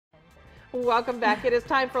Welcome back. It is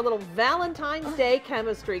time for a little Valentine's Day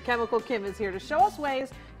chemistry. Chemical Kim is here to show us ways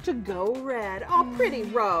to go red. Oh, pretty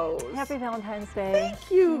Rose. Happy Valentine's Day. Thank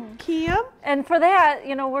you, Kim. And for that,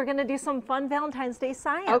 you know, we're going to do some fun Valentine's Day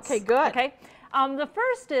science. Okay, good. Okay. The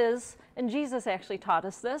first is, and Jesus actually taught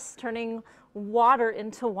us this, turning water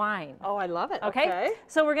into wine. Oh, I love it. Okay.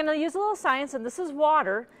 So we're going to use a little science, and this is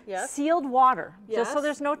water. Yes. Sealed water. Yes. Just so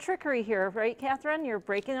there's no trickery here, right, Catherine? You're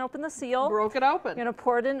breaking open the seal. Broke it open. You're going to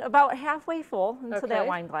pour it in about halfway full into that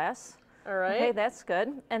wine glass. All right. Okay, that's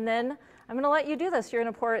good. And then I'm going to let you do this. You're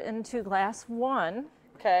going to pour it into glass 1.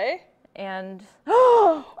 Okay. And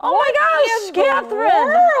oh my gosh, Catherine!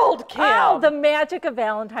 World, Kim. Oh, the magic of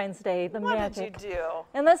Valentine's Day. The magic. What did you do?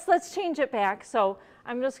 And let's change it back. So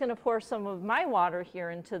I'm just going to pour some of my water here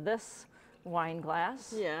into this wine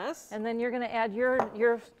glass. Yes. And then you're going to add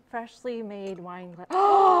your freshly made wine glass.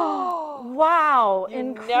 Oh, wow!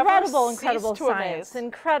 Incredible science.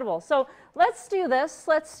 Incredible. So let's do this.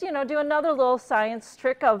 Let's do another little science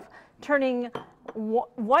trick of turning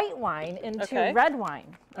white wine into red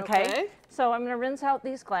wine. Okay. So I'm going to rinse out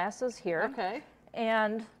these glasses here. Okay.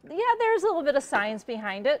 And yeah, there's a little bit of science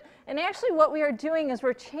behind it. And actually what we are doing is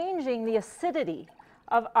we're changing the acidity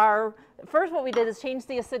of our, first what we did is change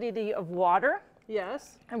the acidity of water.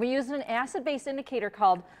 Yes. And we used an acid-based indicator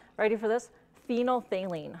called, ready for this?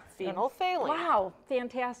 Phenolphthalein. Phenolphthalein. Wow,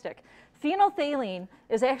 fantastic. Phenolphthalein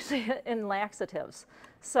is actually in laxatives.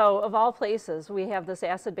 So of all places, we have this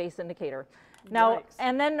acid-based indicator. Now,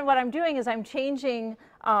 and then what I'm doing is I'm changing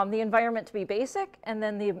the environment to be basic and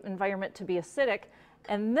then the environment to be acidic.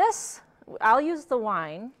 And this, I'll use the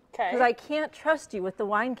wine because I can't trust you with the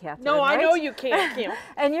wine, Catherine. No, right? I know you can't, Kim.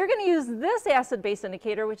 And you're going to use this acid-based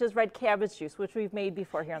indicator, which is red cabbage juice, which we've made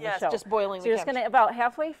before here on the show. Yes, just boiling so you're just going to about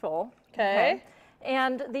halfway full. Okay.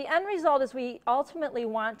 And the end result is we ultimately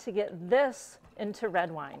want to get this into red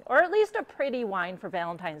wine, or at least a pretty wine for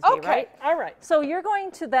Valentine's Day, right? All right. So you're going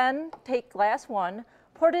to then take glass 1,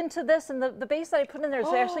 pour it into this, and the base that I put in there is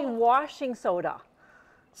actually washing soda.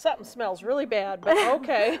 Something smells really bad, but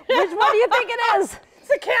okay. Which one do you think it is? It's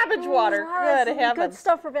the cabbage water. Wow, Good heavens. Good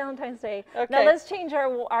stuff for Valentine's Day. Okay. Now let's change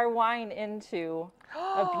our wine into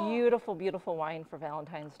a beautiful, beautiful wine for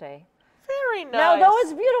Valentine's Day. Very nice. Now, though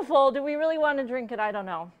it's beautiful, do we really want to drink it? I don't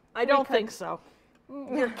know. I don't think so.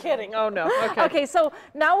 You're kidding. Oh, no. Okay. Okay, so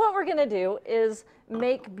now what we're going to do is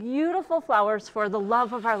make beautiful flowers for the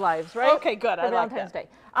love of our lives, right? Okay, good. For Valentine's Day.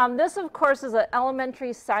 This, of course, is an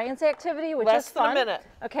elementary science activity, which is fun. Less than a minute.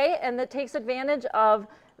 Okay, and that takes advantage of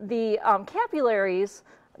the capillaries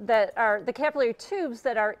that are the capillary tubes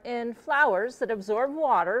that are in flowers that absorb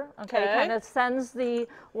water. Okay, kind of sends the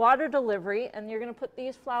water delivery, and you're going to put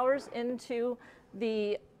these flowers into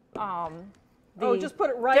the just put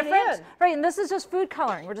it right in. Right, and this is just food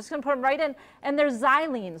coloring. We're just going to put them right in. And there's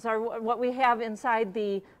xylenes, are what we have inside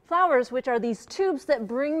the flowers, which are these tubes that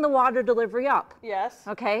bring the water delivery up. Yes.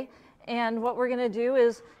 Okay, and what we're going to do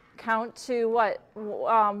is count to what?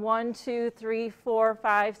 1, 2, 3, 4,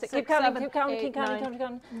 5, 6. Keep counting, 7, keep counting, 8, keep counting, 9. keep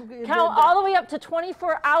counting. Count all the way up to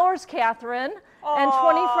 24 hours, Catherine. And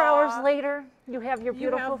 24 hours later, you have your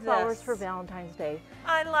beautiful flowers for Valentine's Day.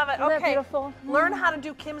 I love it. Isn't that beautiful? Learn how to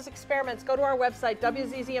do Kim's experiments. Go to our website,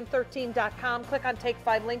 wzzm13.com. Click on Take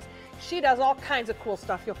 5 links. She does all kinds of cool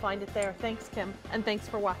stuff. You'll find it there. Thanks, Kim. And thanks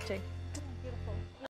for watching.